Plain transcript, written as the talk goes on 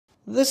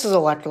This is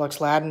Electrolux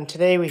Lad, and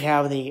today we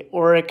have the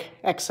Oreck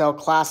XL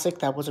Classic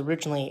that was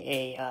originally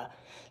a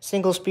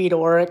single-speed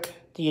Oreck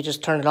that you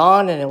just turn it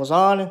on and it was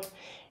on,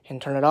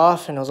 and turn it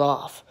off and it was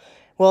off.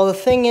 Well, the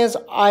thing is,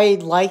 I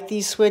like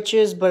these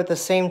switches, but at the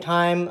same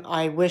time,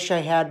 I wish I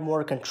had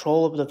more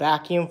control of the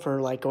vacuum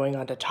for like going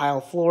onto tile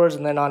floors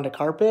and then onto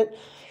carpet.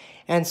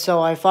 And so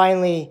I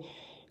finally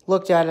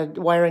looked at a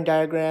wiring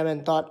diagram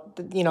and thought,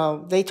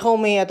 they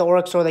told me at the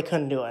Oreck store they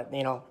couldn't do it,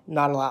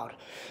 not allowed.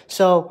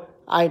 So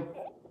I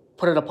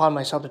put it upon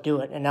myself to do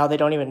it, and now they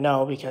don't even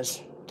know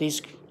because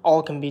these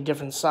all can be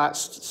different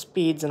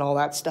speeds and all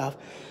that stuff.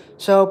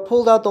 So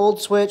pulled out the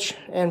old switch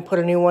and put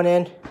a new one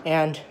in,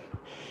 and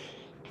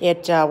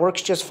it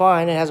works just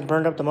fine. It hasn't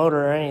burned up the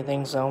motor or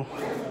anything, so.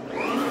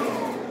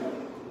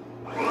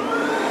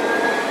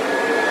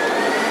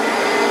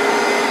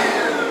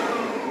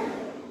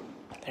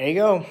 There you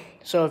go.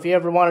 So if you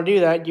ever want to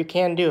do that, you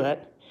can do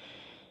it.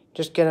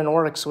 Just get an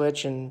Oreck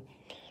switch and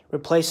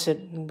replace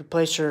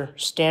your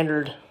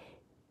standard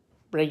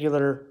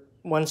regular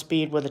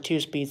 1-speed with a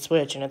 2-speed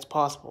switch, and it's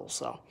possible.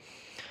 So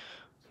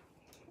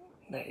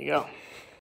there you go.